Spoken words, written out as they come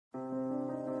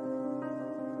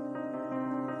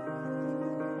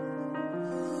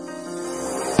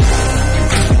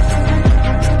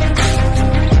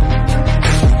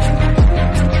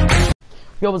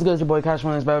Yo, what's good? It's your boy Cash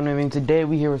Money Batman. Today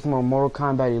we here with some more Mortal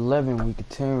Kombat 11. We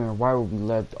continue right where we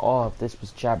left off. This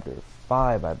was chapter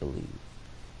 5, I believe.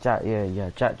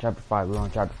 Chapter 5. We're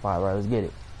on chapter 5. Alright, let's get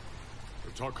it.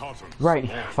 Right,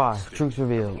 5. Troops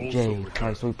revealed. Jade.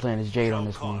 Alright, so we playing as Jade on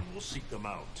this one. Will seek them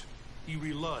out. He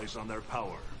relies on their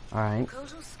power. Alright.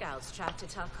 Kotal scouts tracked a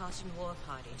Tarkatan war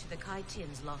party to the Kai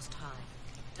Tin's lost hive,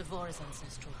 Devorah's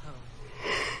ancestral home.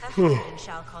 That and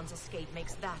Shao Kahn's escape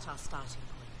makes that our starting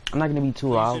point. I'm not gonna be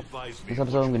too loud this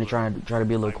episode. I'm gonna try to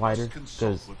be a little quieter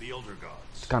because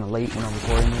it's kind of late when I'm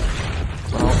recording it.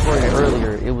 When I recorded it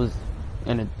earlier, it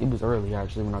was early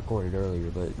actually when I recorded earlier,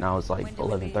 but now it's like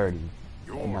 11:30.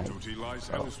 Your duty lies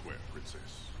elsewhere,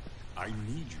 Princess. I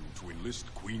need you to enlist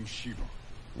Queen Shiva.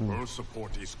 Her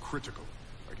support is critical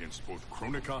against both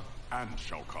Kronika and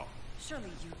Shao Kahn.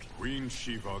 Surely you can. Queen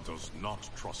Shiva does not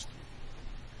trust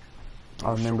you.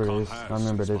 I remember this. I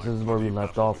remember this. This is where we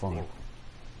left off on.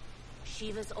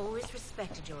 Shiva's always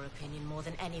respected your opinion more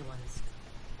than anyone's.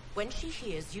 When she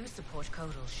hears you support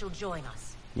Kotal, she'll join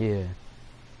us. Yeah.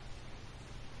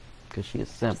 Because she is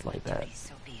simp like that.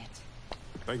 So be it.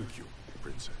 Thank you,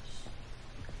 Princess.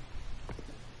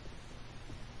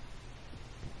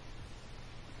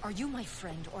 Are you my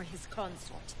friend or his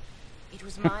consort? It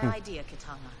was my idea,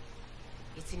 Kitana.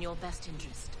 It's in your best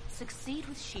interest. Succeed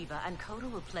with Shiva and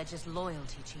Kotal will pledge his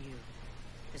loyalty to you.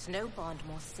 There's no bond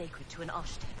more sacred to an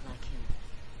Oshtek like him.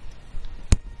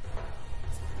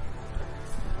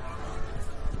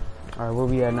 Alright, where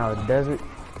we at now? The desert?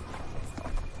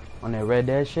 On that Red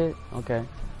Dead shit? Okay.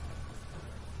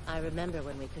 I remember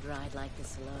when we could ride like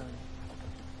this alone.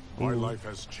 My life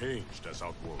has changed as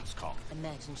Outworlds come. I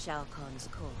met in Shao Kahn's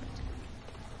court.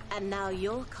 And now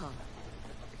you're calm.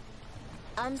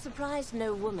 I'm surprised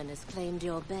no woman has claimed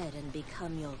your bed and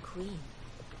become your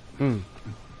queen.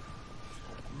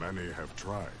 Many have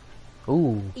tried.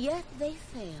 Ooh. Yet they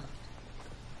failed.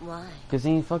 Why? Cause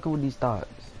he ain't fucking with these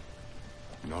thoughts.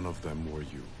 None of them were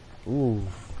you. Ooh.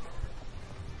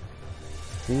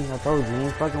 See, I told you, he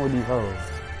ain't fucking with these hoes.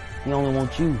 He only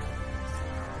wants you.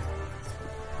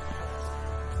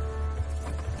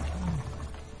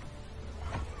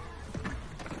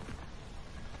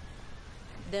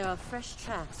 There are fresh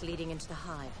tracks leading into the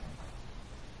hive.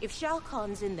 If Shao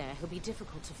Kahn's in there, he'll be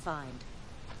difficult to find.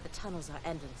 The tunnels are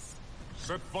endless.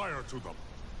 Set fire to them.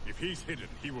 If he's hidden,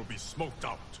 he will be smoked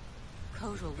out.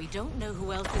 Kotal, we don't know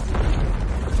who else is in there.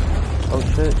 Oh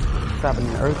shit. What's happening?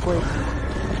 An earthquake?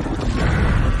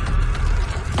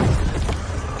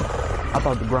 I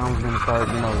thought the ground was gonna start,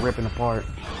 ripping apart.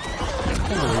 It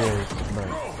really is, but,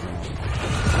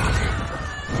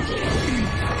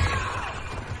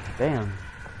 Damn.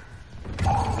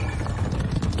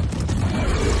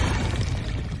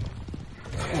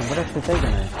 Damn, what else they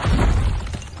taking there?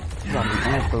 You got me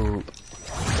ant food.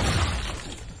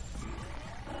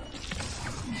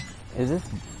 Is this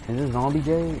zombie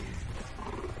Jade?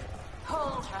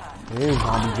 Hold her. It is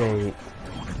zombie Jade.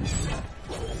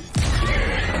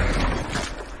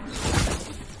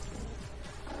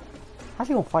 How's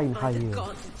she gonna fight in high heels?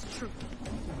 God, it's true.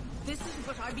 This is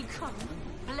what I become.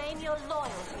 Blame your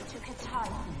loyalty to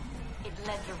Kitana. It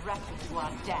led directly to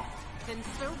our death. Then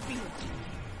so be it.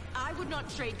 I would not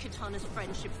trade Kitana's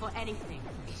friendship for anything.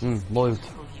 Loyalty.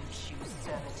 Will you choose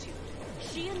servitude?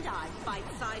 She and I fight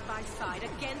side by side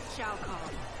against Shao Kahn.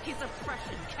 His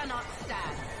oppression cannot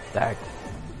stand. Stack.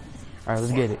 Alright,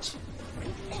 let's get it.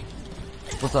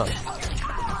 What's up?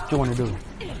 What you wanna do?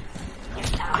 There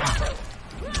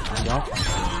you go.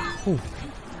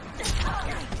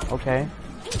 Okay.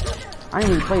 I ain't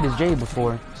really played as Jade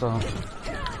before, so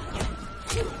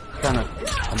kinda,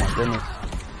 oh my goodness.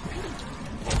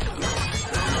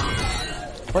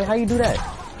 Wait, how you do that?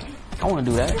 I wanna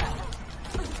do that.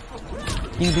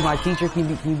 Can you be my teacher? Can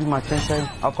you be my sensei?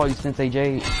 I'll call you Sensei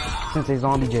Jade. Sensei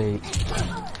Zombie Jade.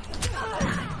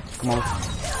 Come on.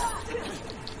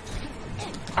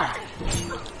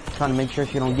 Trying to make sure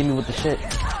she don't give me with the shit.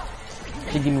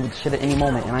 She give me with the shit at any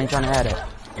moment, and I ain't trying to have it.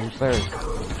 No sir.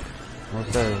 No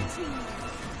sir.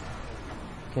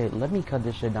 Okay, let me cut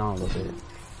this shit down a little bit.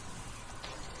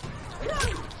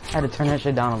 I had to turn that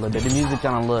shit down a little bit. The music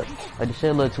kinda look like the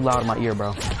shit a little too loud in my ear,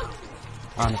 bro.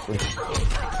 Honestly.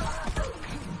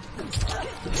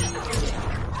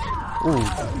 Ooh.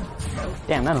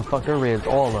 Damn, that done fucked her ribs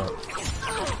all up.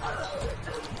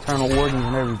 Internal organs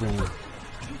and everything.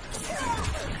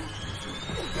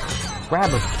 Grab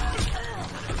her.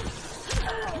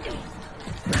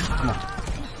 Come on.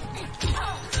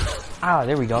 Ah,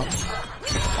 there we go.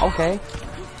 Okay.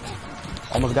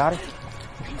 Almost got her.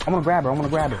 I'm gonna grab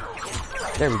her.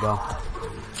 There we go.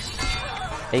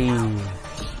 Hey.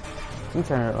 Let me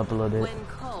turn it up a little bit. When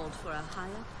called for a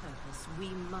higher We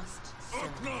must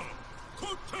serve.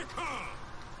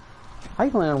 How you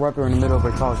gonna interrupt her in the middle of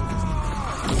her talking?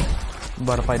 You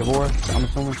about to fight a war, I'm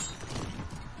assuming?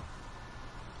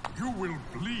 You will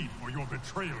bleed for your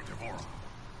betrayal, Devora.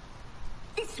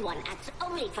 This one acts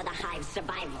only for the Hive's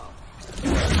survival.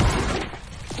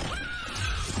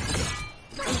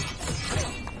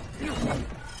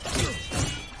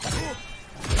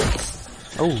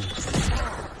 Oh.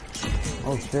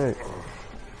 Oh shit.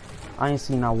 I ain't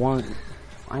seen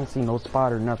no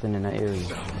spot or nothing in that area.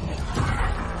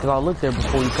 Cause I looked there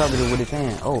before he covered it with his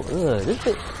hand. Oh, ugh. This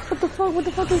bitch, what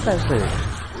the fuck is that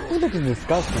shit? This bitch is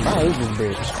disgusting. I hate this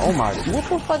bitch. Oh my, what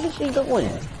the fuck is she doing?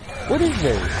 What is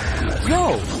this?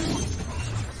 Yo!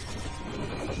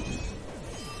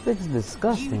 This bitch is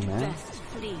disgusting, man.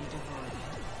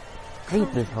 I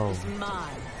hate this hoe.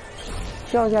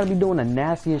 She always gotta be doing the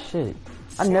nastiest shit.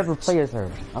 I never play as her.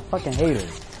 I fucking hate her.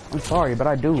 I'm sorry, but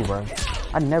I do, bro.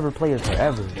 I never play as her,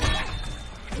 ever.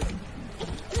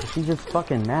 She's just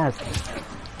fucking nasty.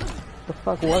 What the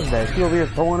fuck was that? She over here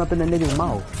throwing up in the nigga's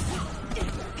mouth.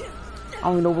 I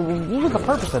don't even know what was the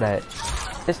purpose of that.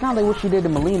 It's not like what she did to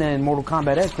Melina in Mortal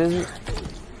Kombat X, is it?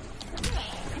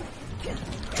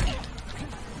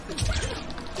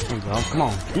 There you go. Come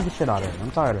on. Beat the shit out of her.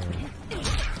 I'm tired of her.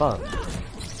 Fuck.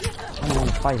 I don't want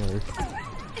to fight her.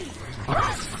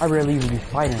 I rarely even be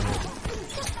fighting her.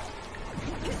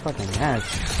 Fucking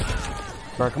nasty.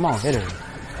 Bro, come on. Hit her.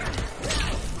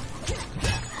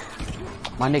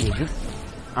 My nigga, just...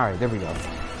 Alright, there we go.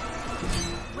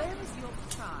 Where is your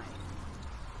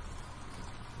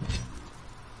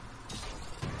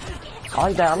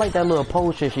pride? I like that little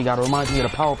pole shit she got. It reminds me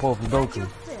of the power pole from Goku.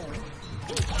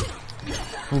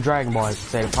 From Dragon Ball, I should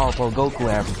say. The power pole Goku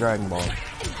had from Dragon Ball.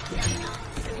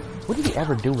 What did he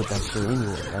ever do with that shit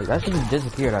anyway? Like, that shit just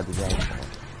disappeared after Dragon Ball.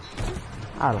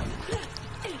 I don't know.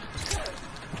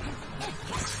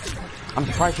 I'm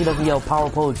surprised she doesn't yell power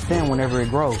pole extend whenever it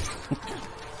grows.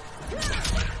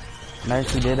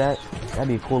 Imagine she did that. That'd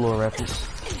be a cool little reference.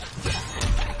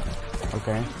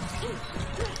 Okay.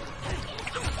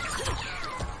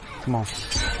 Come on.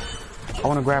 I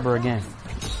want to grab her again.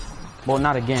 Well,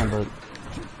 not again, but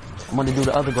I'm going to do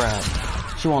the other grab.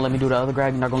 She won't let me do the other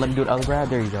grab. You're not going to let me do the other grab?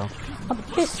 There you go.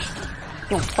 You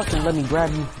don't fucking let me grab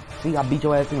you. See, I beat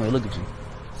your ass anyway. Look at you.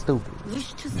 Stupid.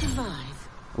 Wish to survive.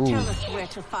 Ooh. Tell us where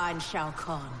to find Shao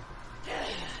Kahn.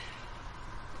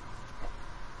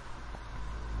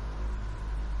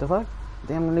 The fuck?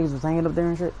 Damn, the niggas was hanging up there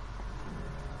and shit.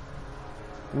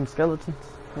 Them skeletons.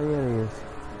 Oh yeah, it is.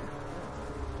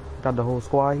 Got the whole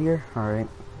squad here. All right.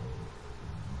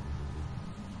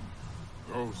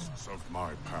 Ghosts of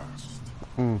my past.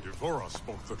 Devora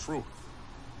spoke the truth.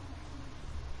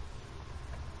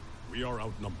 We are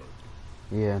outnumbered.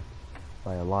 Yeah,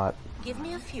 by a lot. Give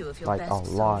me a few of your Like best a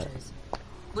lot. soldiers.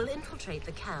 We'll infiltrate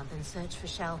the camp and search for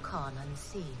Shao Kahn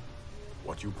unseen.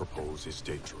 What you propose is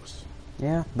dangerous.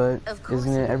 Yeah, but Of course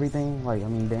isn't it it is. everything? Like, I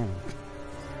mean, damn.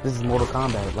 This is Mortal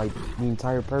Kombat. Like, the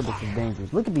entire purpose is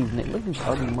dangerous. Look at these niggas. Look at these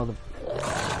ugly mother...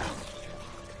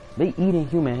 They eating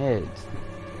human heads.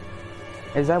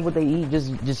 Is that what they eat?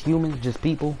 Just humans? Just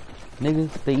people?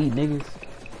 Niggas? They eat niggas?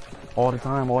 All the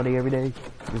time, all day, every day?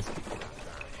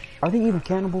 Are they even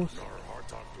cannibals?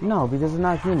 No, because they're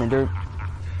not human. They're...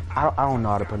 I don't know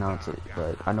how to pronounce it,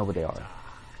 but I know what they are.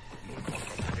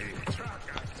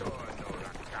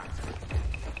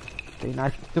 They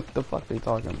not... What the fuck they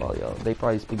talking about, yo? They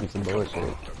probably speaking some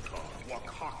bullshit.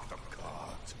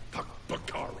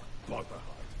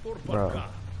 Bro.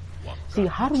 See,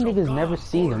 how do niggas never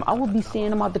see them? I would be seeing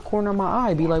them out the corner of my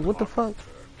eye. Be like, what the fuck?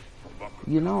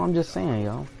 You know, I'm just saying,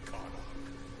 yo.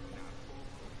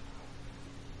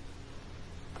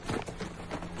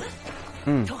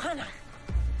 I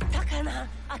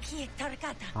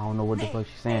don't know what the fuck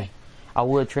she's saying. I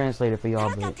would translate it for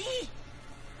y'all, but...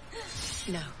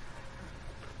 No.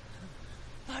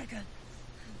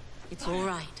 It's all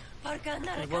right.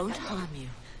 We won't harm you.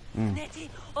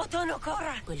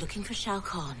 We're looking for Shao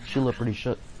Kahn. She look pretty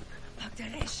shook.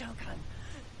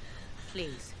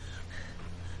 Please.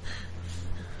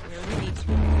 We only need to.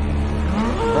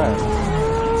 Bruh.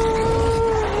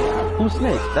 Who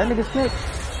snitched? That nigga snitched?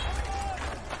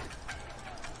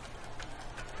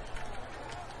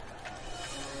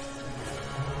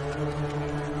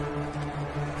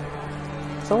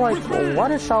 So like, why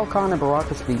does Shao Kahn and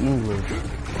Baraka speak English?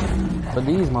 But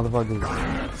these motherfuckers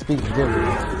speak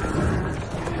gibberish.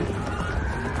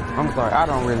 I'm sorry, I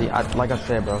don't really, like I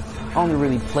said, bro, I only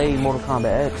really played Mortal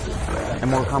Kombat X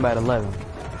and Mortal Kombat 11.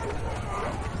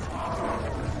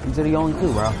 These are the only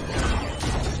two, bro.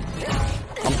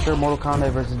 I'm sure Mortal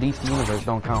Kombat versus DC Universe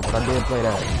don't count, but I did play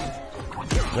that.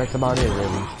 That's about it,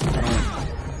 really.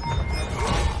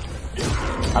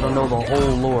 I don't know the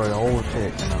whole lore, the whole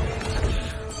shit, you know.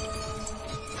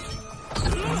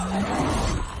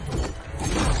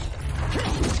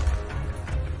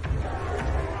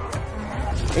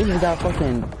 They just got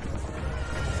fucking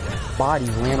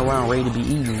bodies laying around ready to be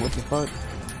eaten. What the fuck?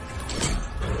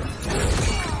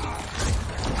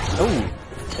 Oh,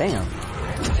 damn.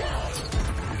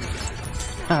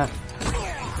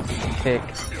 Kick.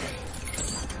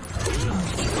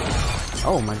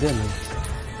 Oh my goodness.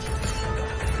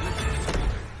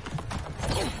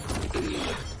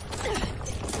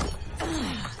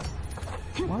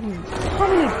 How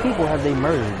many people have they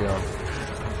murdered, though?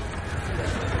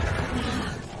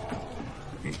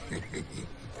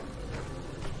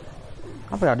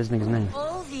 I forgot this nigga's name.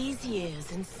 All these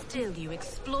years, and still you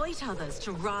exploit others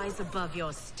to rise above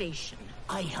your station.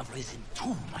 I have risen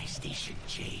to my station,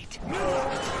 Jade.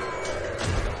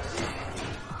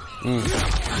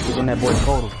 Getting that boy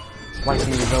Kotal.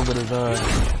 Slicing his over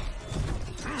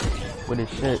with his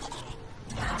shit.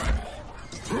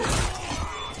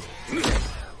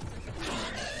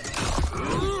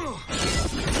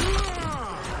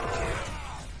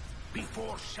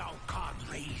 Before Shao Kahn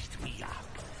raised me up,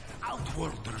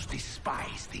 Outworlders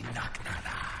despised the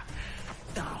Naknada.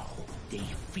 Now they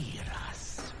fear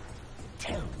us.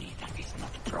 Tell me that is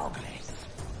not progress.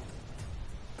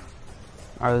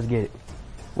 Alright, let's get it.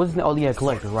 What's the, oh yeah,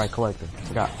 collector, right, collector.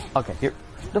 Forgot. Okay, here.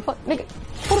 The fuck, nigga,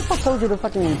 who the fuck told you to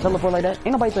fucking teleport like that?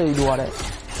 Ain't nobody tell you to do all that.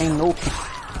 Ain't no.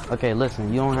 Okay,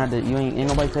 listen, you don't have to, ain't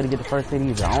nobody tell you to get the first hit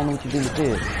either. I don't know what you do with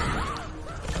this.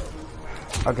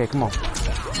 Okay, come on.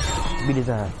 Beat his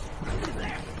ass.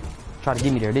 Try to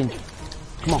get me there, didn't you?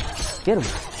 Come on, get him.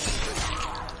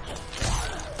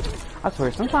 I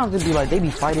swear, sometimes it'd be like, they be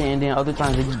fighting and then other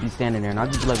times they just be standing there and I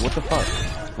just be like, what the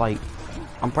fuck? Like,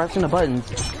 I'm pressing the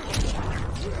buttons.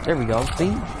 There we go,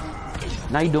 see?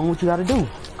 Now you doing what you gotta do.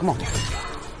 Come on.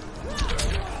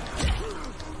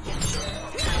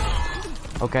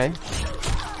 Okay.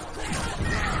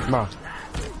 Bro.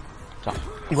 So,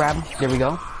 grab him. There we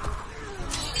go.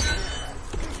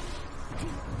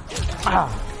 Ah.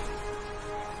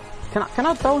 Can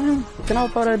I throw him? Can I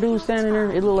throw that dude standing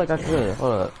there? It looked like I could.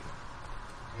 Hold up.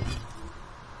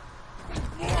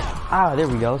 Ah, there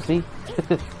we go. See?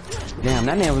 Damn,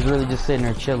 that man was really just sitting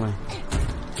there chilling.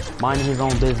 Minding his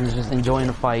own business, just enjoying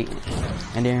the fight.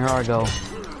 And then here I go.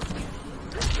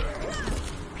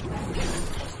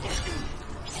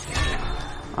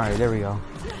 Alright, there we go.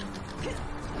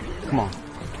 Come on.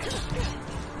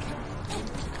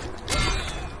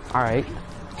 Alright.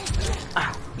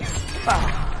 Ah.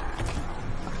 Ah.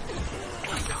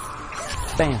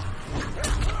 Bam.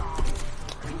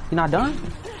 You not done?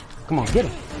 Come on, get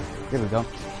him. There we go.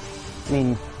 I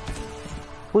mean,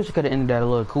 wish you could have ended that a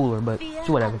little cooler, but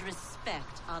whatever. And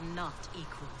respect are not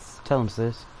equals. Tell him,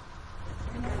 sis.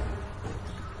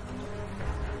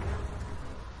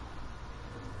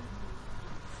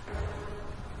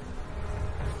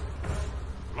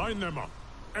 Line them up.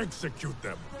 Execute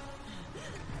them.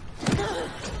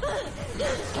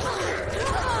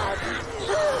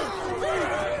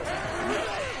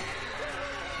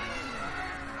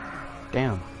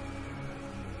 Damn.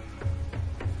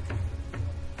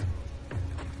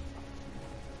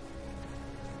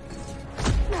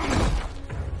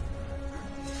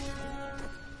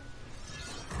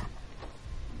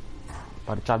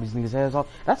 About to chop these niggas' heads off.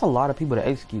 That's a lot of people to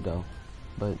execute though.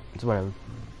 But it's whatever.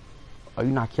 Are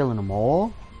you not killing them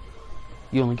all?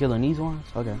 You only killing these ones?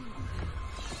 Okay.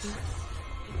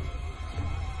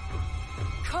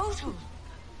 Kotal!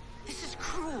 This is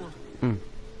cruel.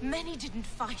 Many didn't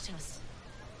fight us.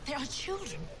 They are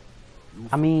children.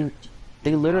 I mean,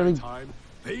 they literally...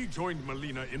 They joined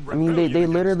Melina in I mean, they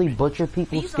literally butcher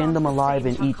people, skin them alive,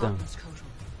 and eat them.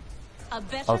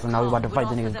 Oh, so now we're about to fight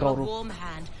the nigga Kotal? Warm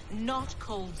hand, not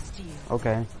cold steel.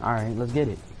 Okay, alright, let's get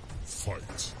it.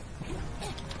 Fight.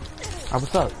 Alright,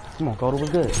 what's up? Come on, Kotal,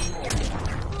 what's good?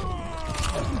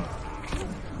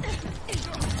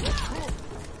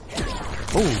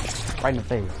 Ooh, right in the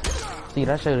face. See,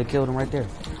 that should have killed him right there.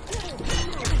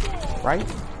 Right?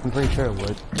 I'm pretty sure it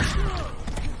would.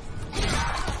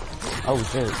 Oh,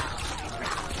 shit.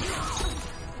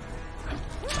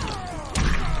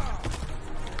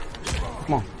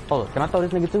 Come on, hold up. Can I throw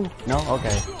this nigga too? No?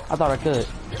 Okay. I thought I could.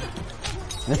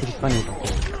 This is funny if I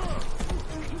could.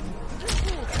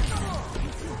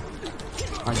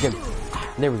 Alright, give it.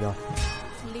 There we go.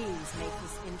 Please make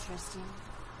this interesting.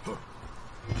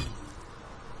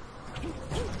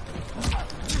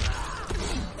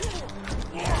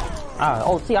 Ah,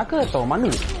 oh, see, I could throw him. I knew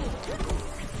it.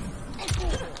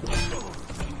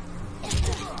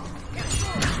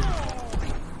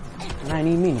 ain't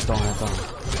even mean to throw that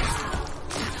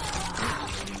thing.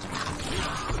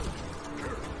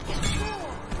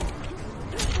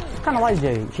 It's kind of like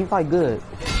Jade. She fight good.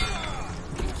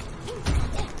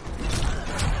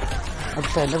 Like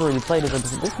I said, I never really played this.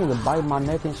 This nigga bite my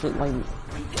neck and shit like.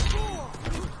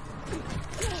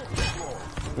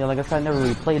 Yeah, like I said, I never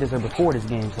really played this or before this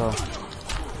game, so.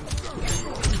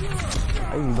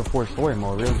 Even before story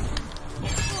mode, really.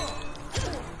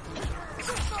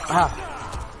 Ah.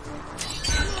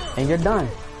 And you're done.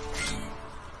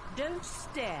 Don't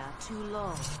stare too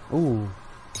long. Ooh.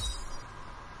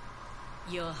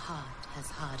 Your heart has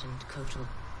hardened, Kotal.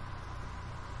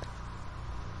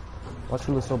 Why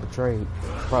she look so betrayed?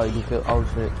 Probably do feel, oh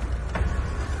shit.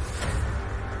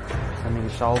 That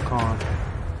nigga Shao Kahn.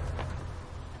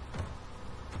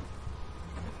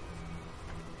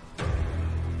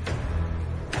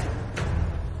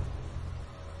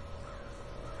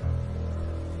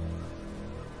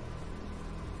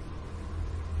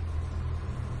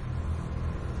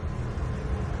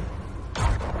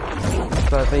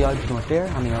 So I say y'all just gonna share?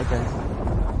 I mean, okay.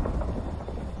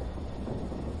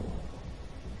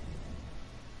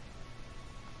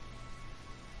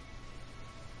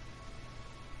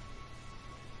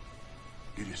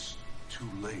 It is too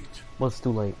late. What's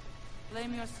too late?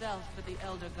 Blame yourself for the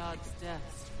Elder God's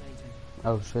deaths, Raiden.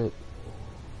 Oh shit.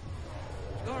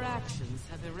 Your actions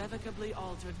have irrevocably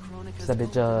altered Kronika's That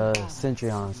bitch, balance,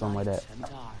 Centurion, something like that. light and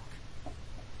dark.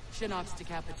 Shinnok's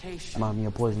decapitation. Remind me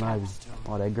of Poison Ivy.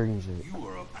 All that green shit. You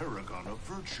are a paragon of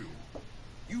virtue.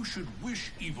 You should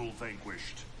wish evil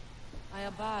vanquished. I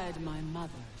abide my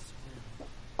mother's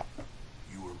will,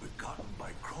 You were begotten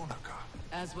by Kronika.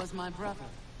 as was my brother,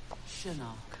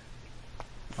 Shinnok.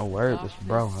 Oh word, this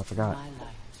bro, I Darkness to forgot. my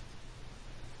light.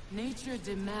 Nature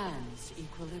demands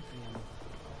equilibrium.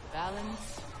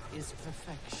 Balance is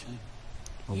perfection.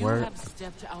 A You word. have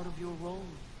stepped out of your role,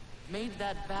 made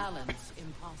that balance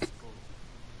impossible.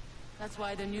 That's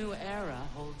why the new era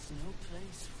holds no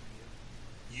place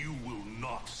for you. You will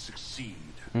not succeed.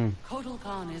 Kotal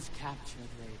Khan is captured,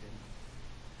 Raiden.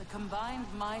 The combined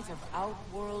might of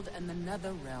Outworld and the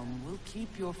Netherrealm will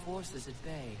keep your forces at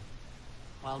bay,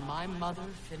 while my mother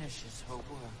finishes her work.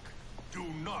 Do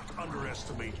not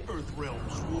underestimate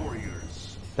Earthrealm's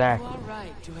warriors. You Exactly. are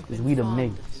right to have Cause been we the fond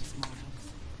niggas. of these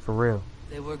mortals. For real.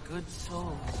 They were good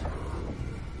souls.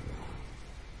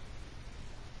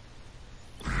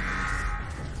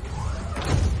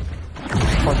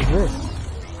 What the fuck is this?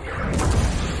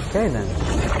 Okay then.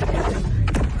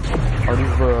 Oh,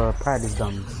 these were practice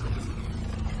dummies.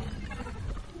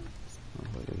 Oh,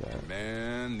 look at that.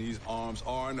 Man, these arms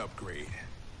are an upgrade.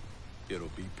 It'll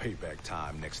be payback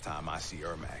time next time I see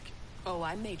Ermac. Oh,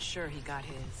 I made sure he got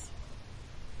his.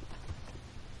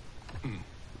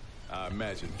 I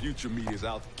imagine future me is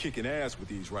out kicking ass with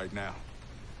these right now.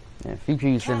 Yeah, Future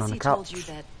you sitting on the Cassie couch. told you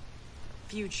that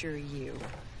future you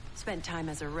spent time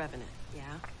as a revenant, yeah?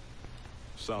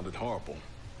 Sounded horrible.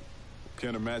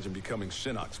 Can't imagine becoming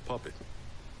Shinnok's puppet.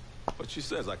 But she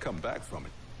says I come back from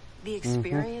it. The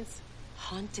experience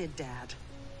haunted Dad.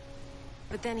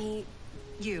 But then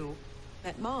you,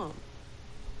 met Mom.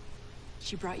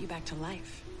 She brought you back to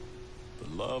life. The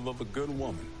love of a good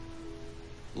woman.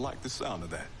 Like the sound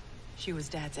of that. She was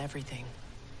Dad's everything.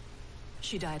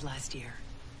 She died last year.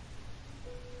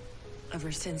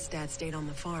 Ever since Dad stayed on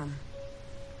the farm,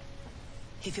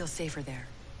 he feels safer there.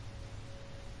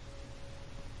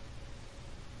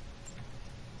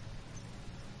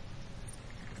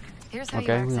 Here's how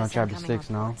Okay, you we're on access chapter incoming 6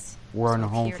 now. reports. We're on the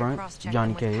Click home here to front. cross-check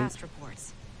Johnny them with Cage. past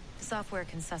reports. The software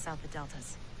can suss out the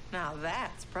deltas. Now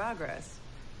that's progress.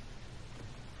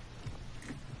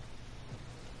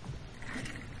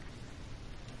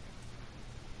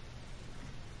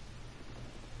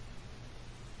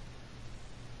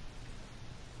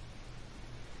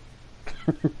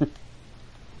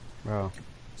 Bro.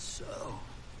 So,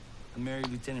 I married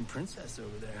Lieutenant Princess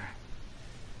over there.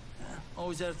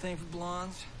 Always had a thing for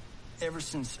blondes. Ever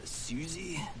since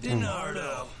Susie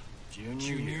DiNardo,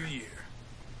 junior year.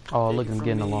 Oh, Take look it at him from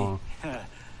getting me, along.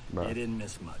 Bro. You didn't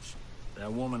miss much.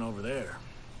 That woman over there,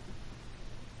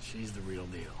 she's the real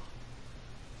deal.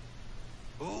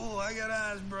 Oh, I got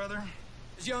eyes, brother.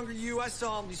 As younger you, I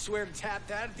saw him. You swear to tap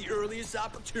that at the earliest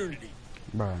opportunity.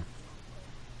 Bro.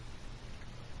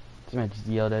 This man just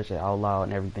yelled that shit out loud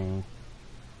and everything.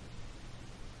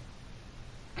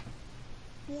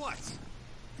 What?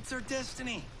 It's our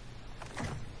destiny.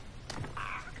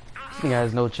 He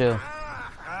has no chill.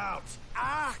 Out.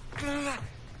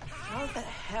 How the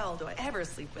hell do I ever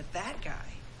sleep with that guy?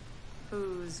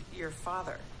 Who's your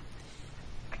father?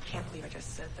 I can't believe I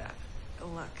just said that.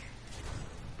 Look,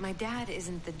 My dad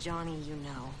isn't the Johnny you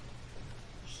know.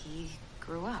 he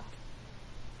grew up.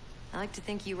 I like to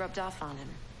think you rubbed off on him.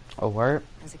 Oh, word?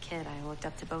 As a kid, I looked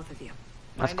up to both of you.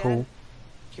 That's My cool. dad,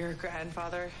 your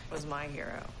grandfather was my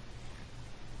hero.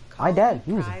 My dad,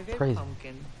 he was Private crazy.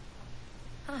 Pumpkin.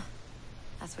 Huh.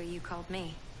 That's what you called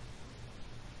me.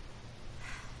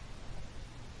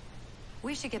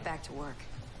 We should get back to work.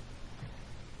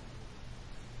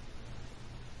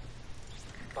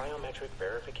 Biometric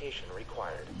verification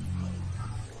required.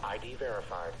 ID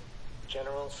verified.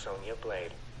 General Sonia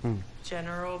Blade.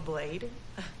 General Blade?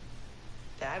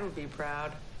 Dad would be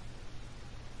proud.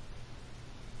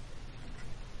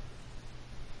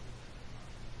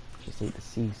 Just say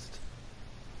deceased.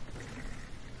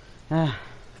 Ah.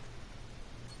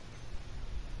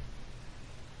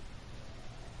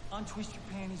 Untwist your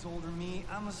panties, older me.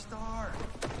 I'm a star.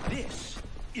 This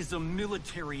is a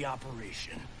military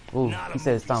operation. Ooh, not he a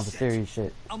said it's movie time for set. serious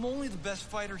shit. I'm only the best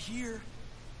fighter here.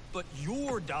 But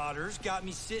your daughters got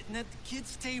me sitting at the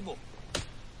kids' table.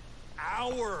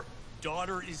 Our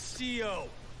daughter is CO.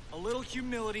 A little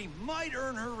humility might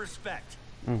earn her respect.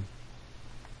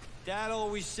 Dad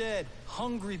always said,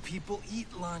 hungry people eat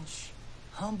lunch.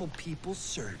 Humble people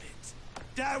serve it.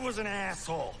 Dad was an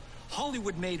asshole.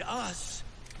 Hollywood made us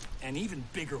an even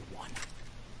bigger one.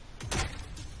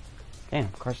 Damn,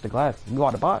 crush the glass. You go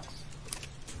out the box.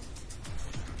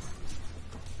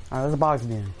 Alright, let's box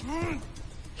again.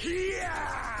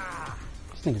 Yeah!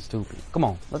 This nigga's stupid. Come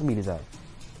on, let's beat his ass.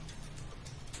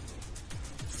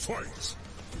 Fight!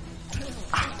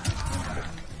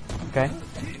 Okay?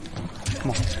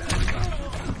 Come on.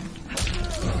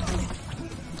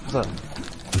 What's up?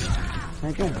 How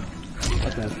you doing?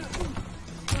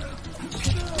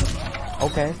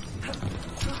 Okay.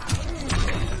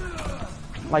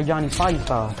 Like Johnny's fight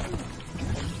style.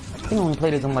 He only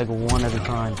played this in like one at a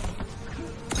time.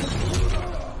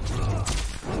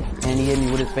 And he hit me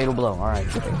with his fatal blow. Alright.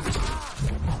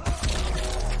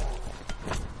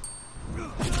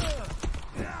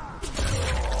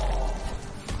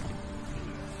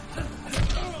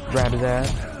 Grab his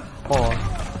ass. Pause.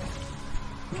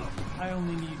 I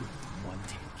only need one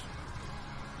take.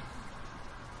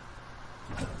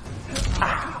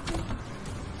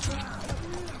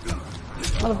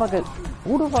 Motherfucker,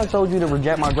 who the fuck told you to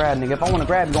reject my grab, nigga? If I wanna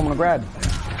grab you, I'm gonna grab you.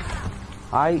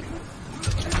 Alright?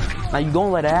 Now you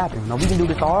gonna let it happen. Now we can do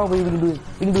this the hard way, we can do this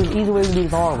easy way, we can do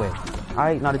this the hard way.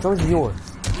 Alright? Now the choice is yours.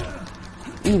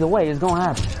 Either way, it's gonna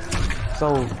happen.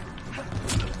 So,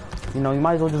 you know, you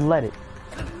might as well just let it.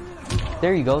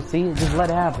 There you go, see? Just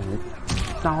let it happen.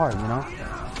 It's not hard, you know?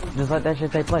 Just let that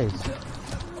shit take place.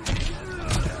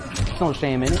 There's no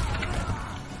shame in it.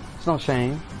 There's no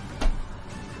shame.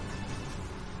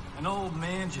 An old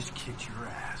man just kicked your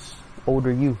ass.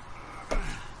 Older you.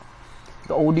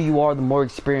 The older you are, the more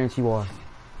experienced you are.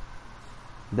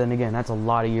 Then again, that's a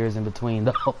lot of years in between,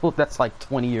 though. That's like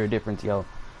 20-year difference, yo.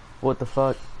 What the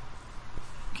fuck?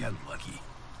 Get lucky.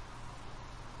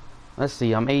 Let's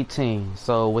see, I'm 18.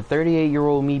 So, would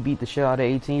 38-year-old me beat the shit out of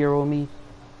 18-year-old me?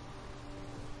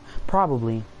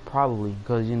 Probably.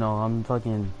 Because, you know, I'm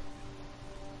fucking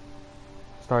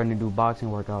starting to do boxing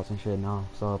workouts and shit now.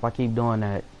 So, if I keep doing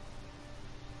that,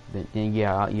 then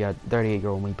yeah,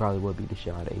 38-year-old me probably would beat the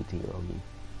shit out of 18-year-old me.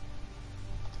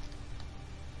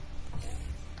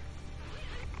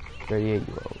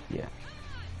 38-year-old, yeah.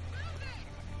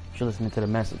 You're listening to the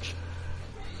message.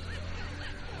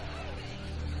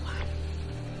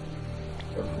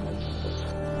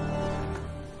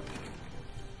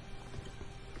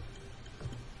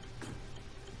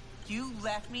 You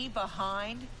left me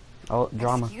behind? Oh,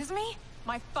 drama. Excuse me?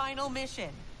 My final mission.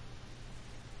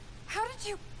 How did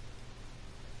you...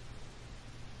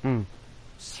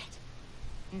 Shit.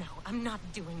 No, I'm not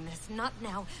doing this. Not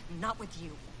now. Not with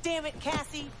you. Damn it,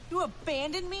 Cassie. You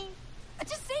abandoned me? To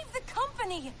save the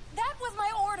company! That was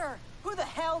my order! Who the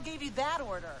hell gave you that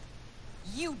order?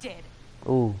 You did.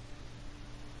 Ooh.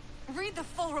 Read the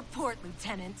full report,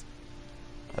 Lieutenant.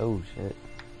 Oh, shit.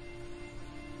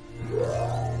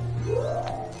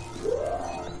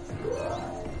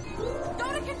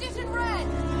 Go to condition red!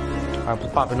 I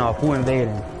was popping off. Who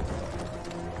invading?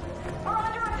 We're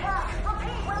under attack!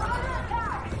 Repeat, we're under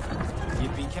attack!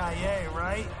 Yippee-ki-yay,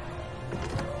 right?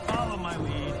 Follow my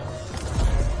lead.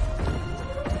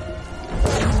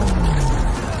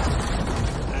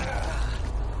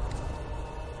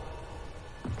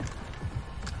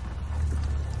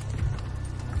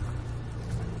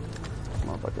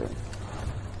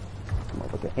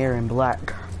 Motherfucker Aaron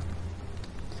Black.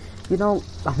 You know,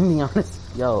 I'm gonna be honest,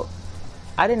 yo,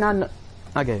 I did not know.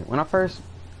 Okay, when I first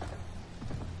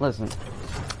listen,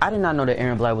 I did not know that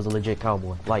Aaron Black was a legit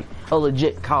cowboy, like a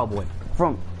legit cowboy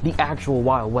from the actual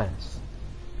Wild West.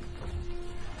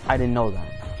 I didn't know that.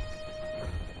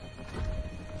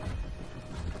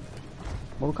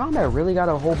 Mortal Kombat really got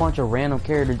a whole bunch of random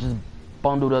characters just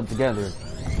bundled up together.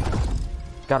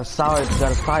 Got a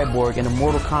cyborg and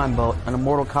a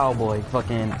Mortal Cowboy,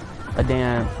 fucking a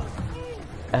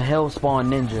Hellspawn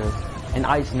ninja, an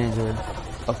Ice Ninja,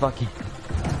 a fucking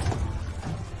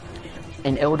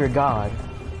an Elder God,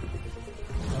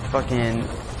 fucking,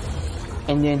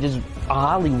 and then just a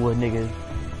Hollywood nigga,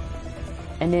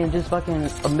 and then just fucking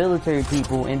a military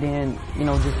people, and then, you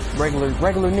know, just regular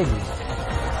niggas.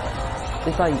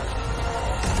 It's like,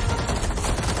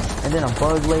 and then a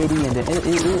bug lady, and then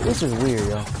it's just weird,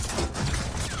 yo.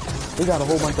 We got a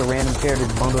whole bunch of random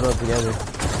characters bundled up together.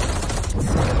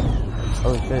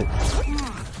 Oh shit.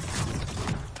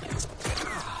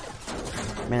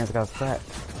 Man, it's got fat.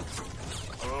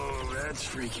 Oh, that's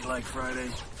freaky like Friday.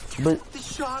 But they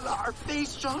shot our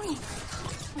face, Johnny.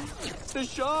 They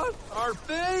shot our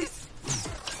face.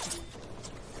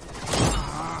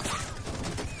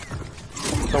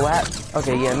 so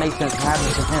okay, yeah, it makes sense.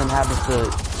 Happens to him,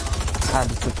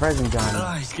 happens to present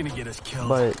Johnny. He's gonna get us killed.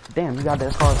 But damn, you got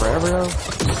that scar forever though.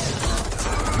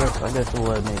 I guess it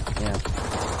would make, yeah.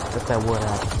 Guess that would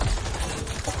happen.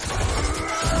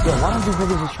 Yo, why don't these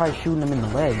niggas just try shooting him in the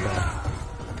leg though?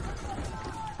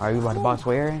 Are you about to box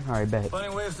with Aaron? Alright, bet.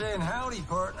 Funny way of saying howdy,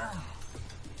 partner.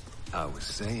 I was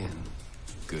saying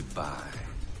goodbye.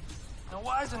 Now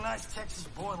why is a nice Texas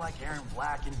boy like Aaron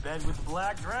Black in bed with the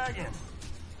Black Dragon?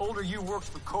 Older you works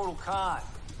for Kotal Khan.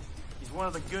 He's one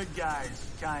of the good guys,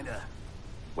 kinda.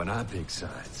 When I pick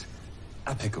sides,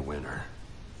 I pick a winner.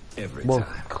 Every well,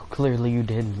 time. Clearly you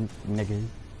didn't, nigga.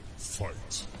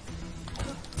 Fight.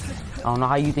 I don't know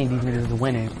how you think these niggas are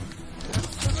winning.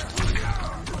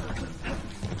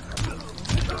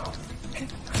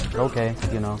 Okay,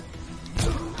 you know.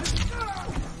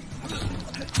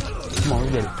 Come on,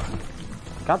 let's get it.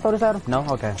 Can I throw this at him? No?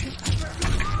 Okay.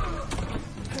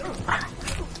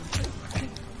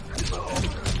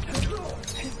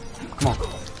 Come on.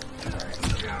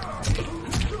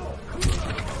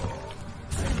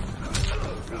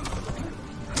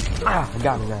 Ah, I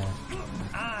got his ass.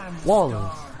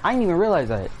 Flawless. I didn't even realize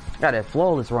that. Got that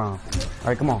flawless round.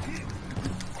 Alright, come on.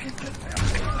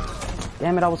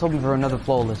 Damn it, I was hoping for another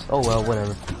flawless. Oh well,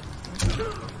 whatever.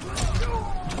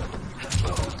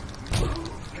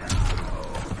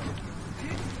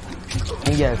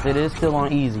 And yes, it is still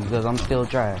on easy because I'm still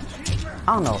trash.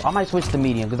 I don't know, I might switch to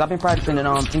medium because I've been practicing it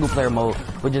on single player mode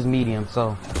with just medium,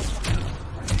 so.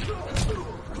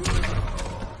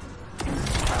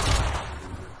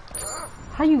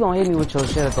 How you gonna hit me with your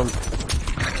shit at the...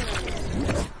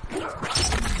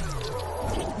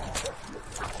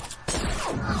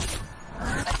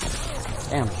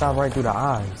 Damn, shot right through the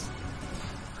eyes.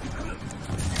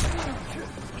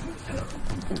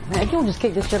 Man, if you don't just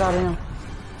kick this shit out of him,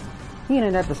 he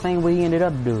ended up the same way he ended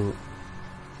up, dude.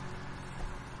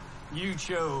 You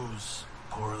chose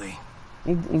poorly.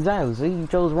 Exactly, see, you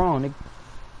chose wrong.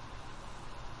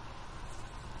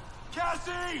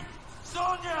 Cassie!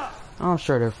 Sonya! I'm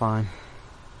sure they're fine.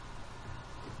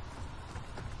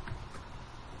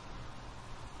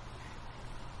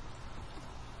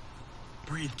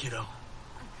 Breathe, kiddo.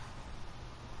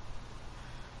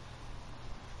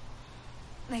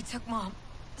 They took Mom.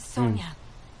 Sonya.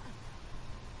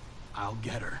 I'll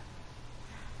get her.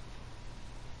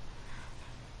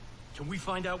 Can we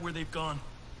find out where they've gone?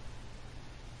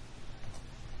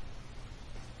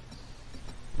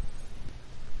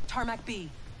 Tarmac B.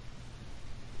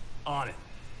 On it.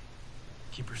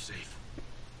 Keep her safe.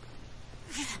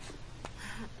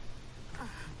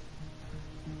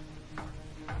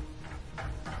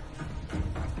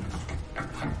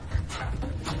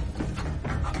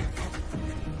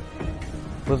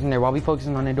 Listen there, why we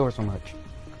focusing on that door so much?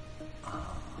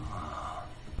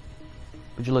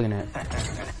 What you looking at?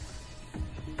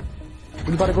 What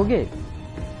you about to go get?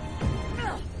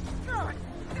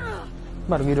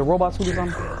 About to get a robot suit or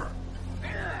something?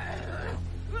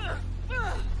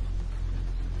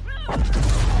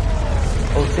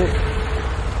 Oh shit.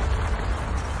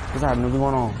 What's happening? What's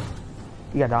going on?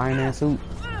 You got the Iron Man suit?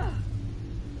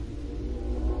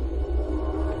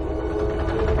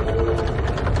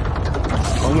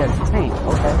 Oh yeah, it's a tank.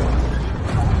 Okay.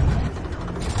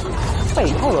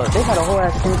 Wait, hold up. They had a whole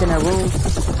ass tank in that room?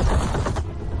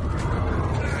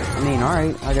 I mean,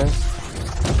 alright, I guess.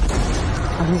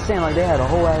 I'm just saying, like, they had a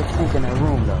whole ass tank in that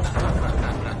room, though.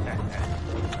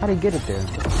 How'd they get it there?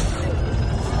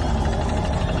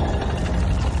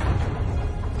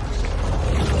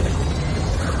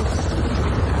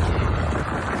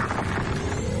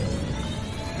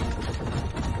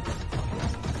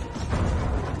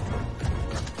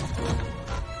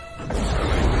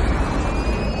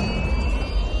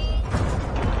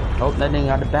 Oh, that thing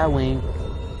got the bat wing.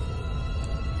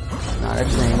 Nah, that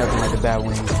shit ain't nothing like the bat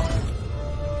wing.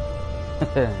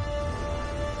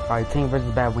 Alright, team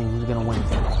versus bat wing. Who's gonna win?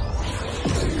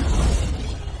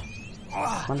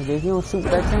 My nigga, if you don't shoot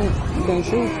that tank, you can't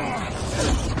shoot.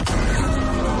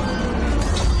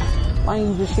 Why ain't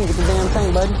you just shoot with the damn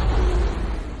tank, buddy?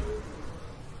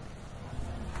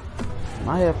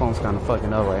 My headphones kind of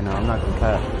fucking up right now. I'm not gonna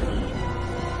cap.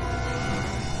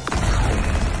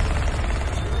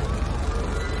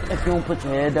 If you don't put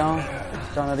your head down,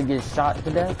 trying not to get shot to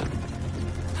death.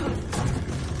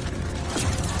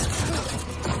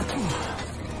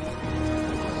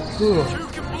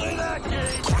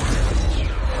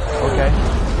 Okay.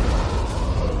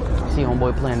 See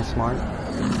homeboy playing it smart.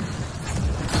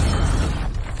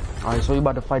 Alright, so you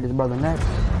about to fight his brother next?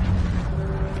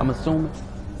 I'm assuming.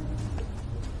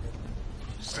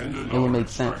 It would make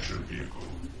sense.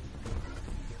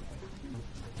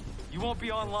 You won't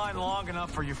be online long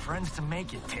enough for your friends to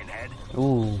make it, Pinhead.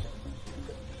 Ooh.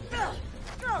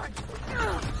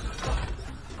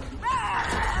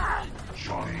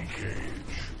 Johnny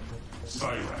Cage.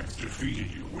 Cyrax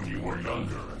defeated you when you were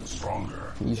younger and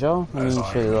stronger. You sure? I mean,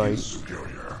 shit, like...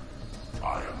 superior.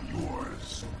 I am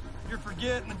yours. You're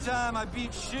forgetting the time I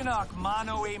beat Shinnok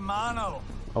mano a mano.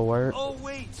 A word? Oh,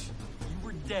 wait. You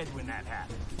were dead when that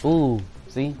happened. Ooh.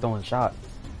 See? Throwing a shot.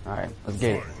 Alright, let's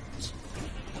get it.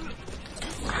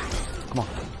 Come on.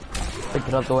 Pick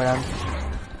it up, throw it at him.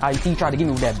 Alright, see, you tried to get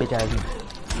me with that bitch ass.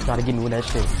 You tried to get me with that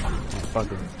shit. Oh,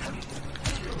 fuck it.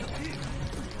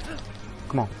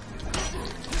 Come on.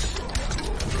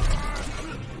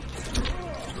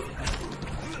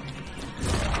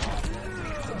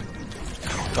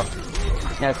 Go.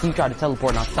 Yeah, see, you tried to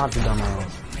teleport and I stopped your dumb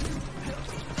ass.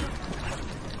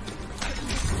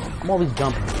 I'm always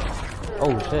jumping.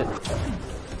 Oh, shit.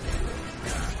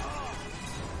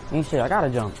 Ain't shit, I gotta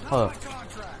jump. Huh.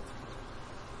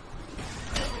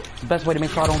 The best way to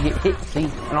make sure I don't get hit, see?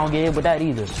 And I don't get hit with that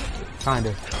either.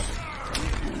 Kinda.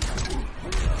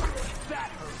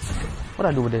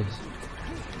 What'd I do with this?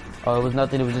 Oh, it was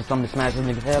nothing, it was just something to smash this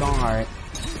nigga's head on? Alright.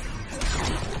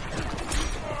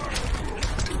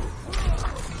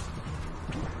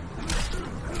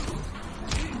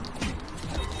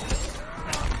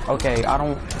 Okay,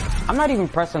 I'm not even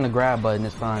pressing the grab button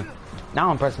this time. Now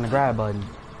I'm pressing the grab button.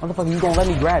 Motherfucker, you gonna let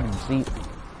me grab you, see?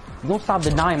 You don't stop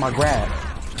denying my grab.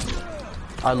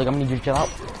 Alright, look, I'm gonna need you to chill out.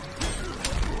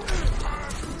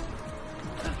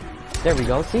 There we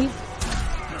go, see?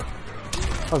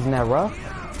 Wasn't that rough?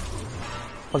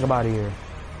 Fuck about here.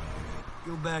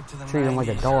 Go back to the Treat him like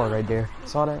a dog right there.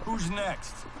 Saw that? Who's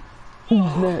next?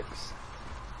 Who's next?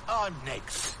 I'm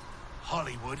next.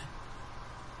 Hollywood.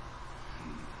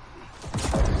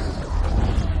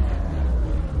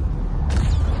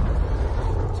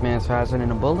 This man's faster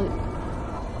than a bullet.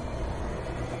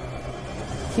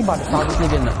 He about to stop this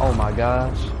nigga in the... Oh my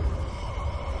gosh.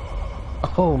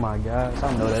 Oh my gosh.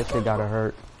 I know that shit gotta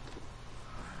hurt.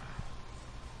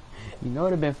 You know it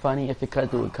would have been funny if it cut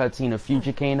through a cutscene of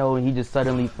Future Kano and he just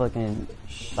suddenly fucking...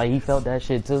 Like he felt that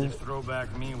shit too. If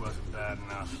throwback me wasn't bad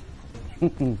enough.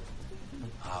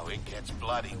 Oh, it gets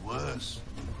bloody worse.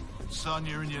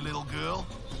 Sonya and your little girl,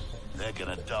 they're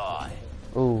gonna die.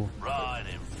 Ooh. Right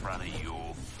in front of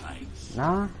your face.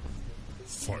 Nah.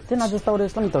 Didn't I just throw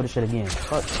this? Let me throw this shit again.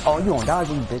 Oh, you gonna die,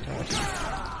 you bitch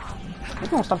ass. You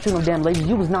don't stop shooting them damn ladies.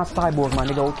 You was not Cyborg, my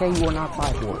nigga, okay? You were not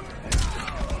Cyborg.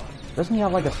 Doesn't he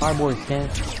have like a Cyborg skin?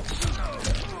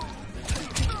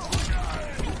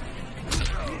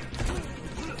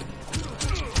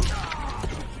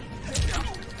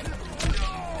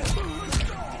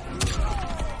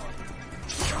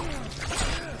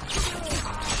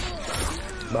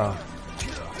 Bro.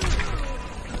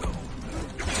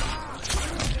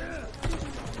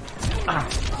 Ah,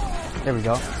 there we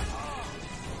go.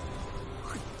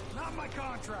 Not my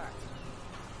contract.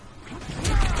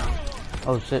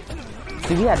 Oh shit.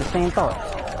 See, we had the same thought.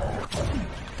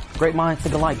 Great minds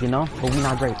think alike, you know? But we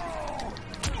not great.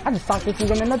 I just socked this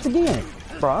nigga in the nuts again.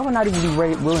 Bro, I would not even be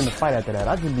willing to fight after that.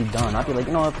 I'd just be done. I'd be like,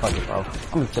 you know what, fuck it, bro.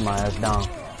 I'm gonna sit my ass down.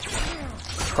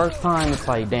 First time, it's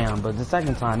like, damn. But the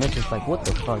second time, it's just like, what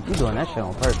the fuck? You doing that shit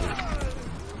on purpose.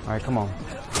 Alright, come on.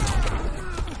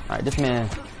 Alright, this man...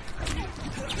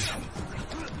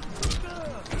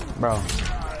 Bro.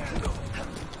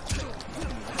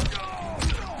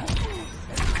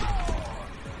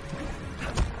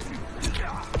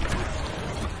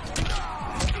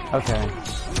 Okay.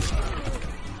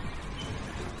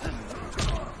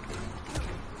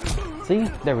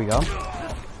 See? There we go.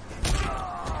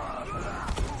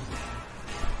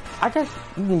 I guess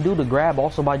you can do the grab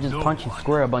also by just punching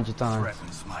square a bunch of times.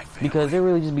 Because they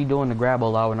really just be doing the grab a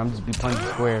lot and I'm just be punching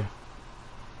square.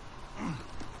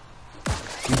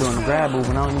 You doing the grab move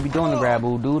and I don't even be doing the grab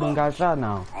move. Dude done got shot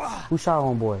now. Who shot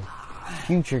homeboy?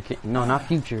 Future, no, not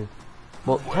Future.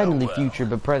 Well, technically Future,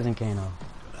 but present Kano.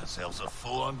 That sounds a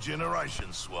full-on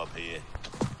generation swap here.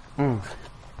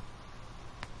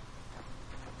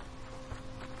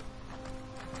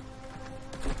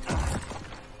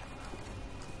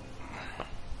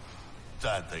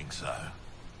 Don't think so.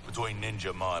 Between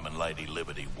Ninja Mime and Lady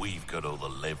Liberty, we've got all the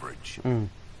leverage.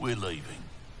 We're leaving.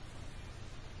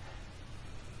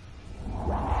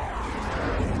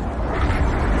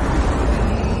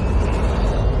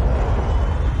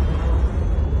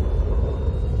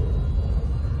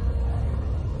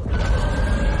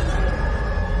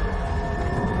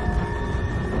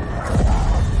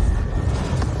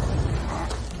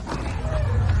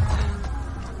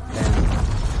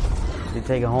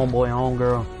 Taking homeboy and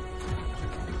homegirl.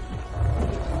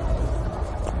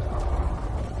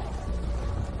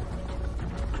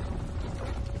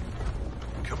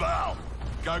 Cabal,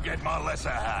 go get my lesser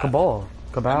half. Cabal?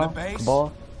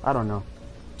 Cabal? I don't know.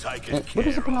 What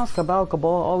is it pronounced? Cabal?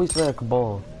 Cabal? Always say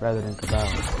Cabal rather than Cabal.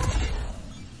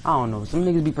 I don't know. Some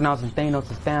niggas be pronouncing Thanos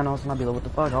as Thanos and I be like, what the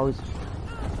fuck? I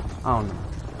don't know.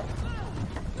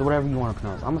 So whatever you want to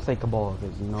pronounce. I'm gonna say Cabal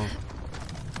because, you know.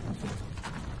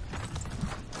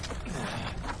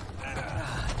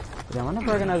 Damn, I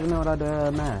never recognized the man without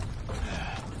the mask.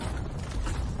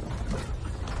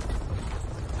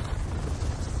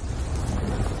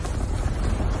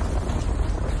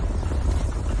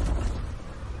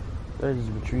 They're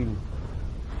just retreating.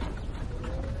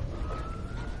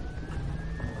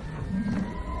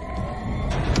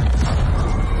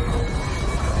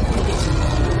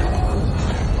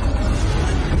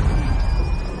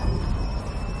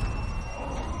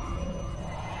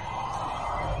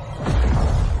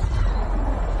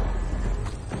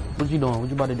 What you doing? What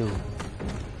you about to do?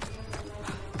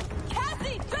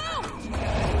 Cassie, don't!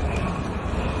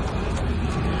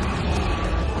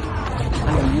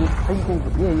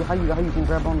 I mean, how you can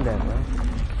grab onto that, bro?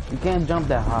 You can't jump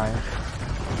that high.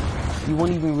 You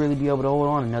won't even really be able to hold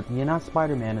on to nothing. You're not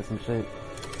Spider-Man or some shit.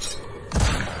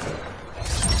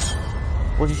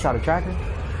 What, you shot a tracker?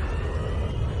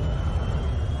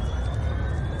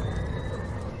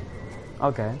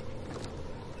 Okay.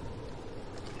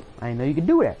 I didn't know you could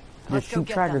do that. Just shoot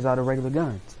trackers out of regular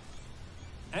guns.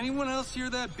 Anyone else hear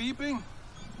that beeping?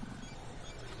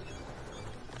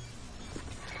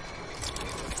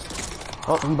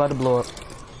 Oh, I'm about to blow up.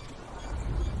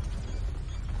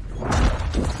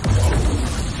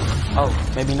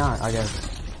 Oh, maybe not, I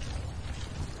guess.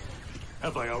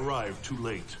 Have I arrived too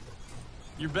late?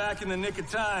 You're back in the nick of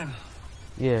time.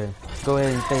 Yeah, go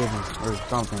ahead and save him, or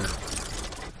something.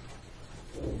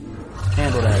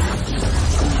 Handle that.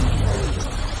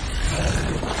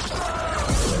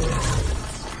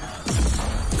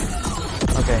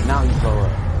 Okay, now you blow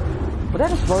up. Would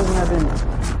that explosion have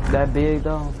been that big,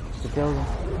 though, to kill them?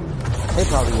 They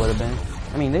probably would have been.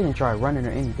 I mean, they didn't try running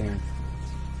or anything.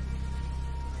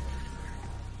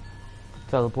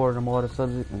 Teleported them all to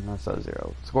Sub-Zero, not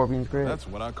Sub-Zero, Scorpion's crib. That's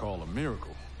what I call a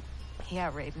miracle.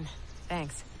 Yeah, Raiden.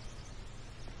 Thanks.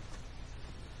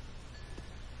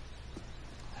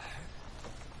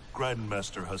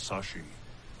 Grandmaster Hasashi,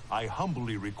 I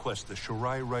humbly request the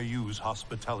Shirai Ryu's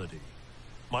hospitality.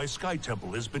 My Sky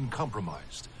Temple has been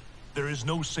compromised. There is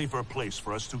no safer place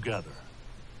for us to gather.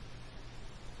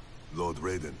 Lord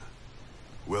Raiden,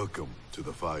 welcome to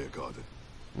the Fire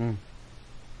Garden.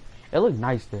 It looked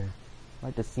nice there. I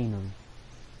like the scenery.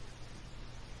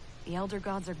 The Elder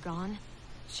Gods are gone?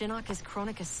 Shinnok is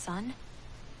Kronika's son?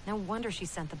 No wonder she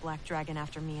sent the Black Dragon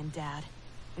after me and Dad.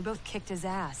 We both kicked his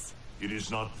ass. It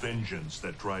is not vengeance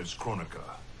that drives Kronika.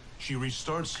 She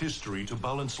restarts history to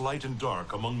balance light and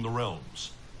dark among the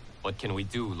realms. What can we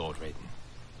do, Lord Raiden?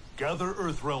 Gather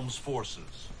Earthrealm's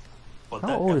forces. But How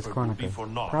that old is effort will be Kronika? for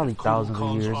naught Probably if Kublai thousands of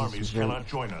Khan's years. armies cannot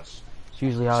join us. It's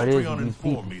usually how it is Cetrion with these people.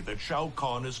 informed me that Shao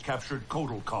Kahn has captured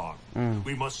Kotal Khan.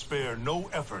 We must spare no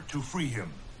effort to free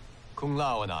him. Kung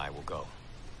Lao and I will go.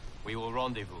 We will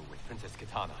rendezvous with Princess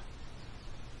Kitana.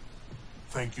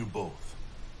 Thank you both.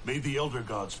 May the Elder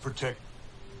Gods protect.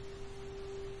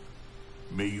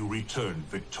 May you return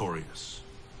victorious.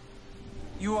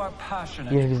 You are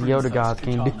passionate. Yeah, because the Elder Gods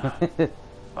can't do it.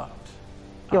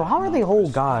 Yo, how are they whole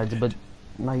gods, but,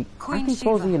 like, aren't they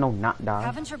supposed to, you know, not die?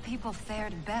 Haven't your people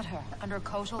fared better under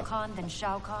Kotal Khan than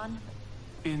Shao Kahn?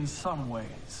 In some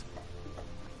ways.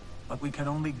 But we can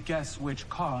only guess which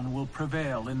Khan will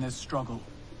prevail in this struggle.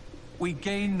 We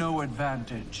gain no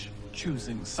advantage,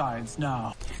 choosing sides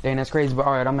now. Dang, that's crazy, but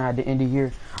alright, I'm gonna have to end it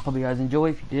here. Hope you guys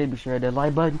enjoyed. If you did, be sure to hit that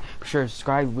like button. Be sure to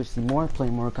subscribe if you wish to see more. Play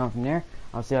more, come from there.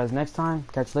 I'll see you guys next time.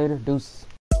 Catch you later. Deuces.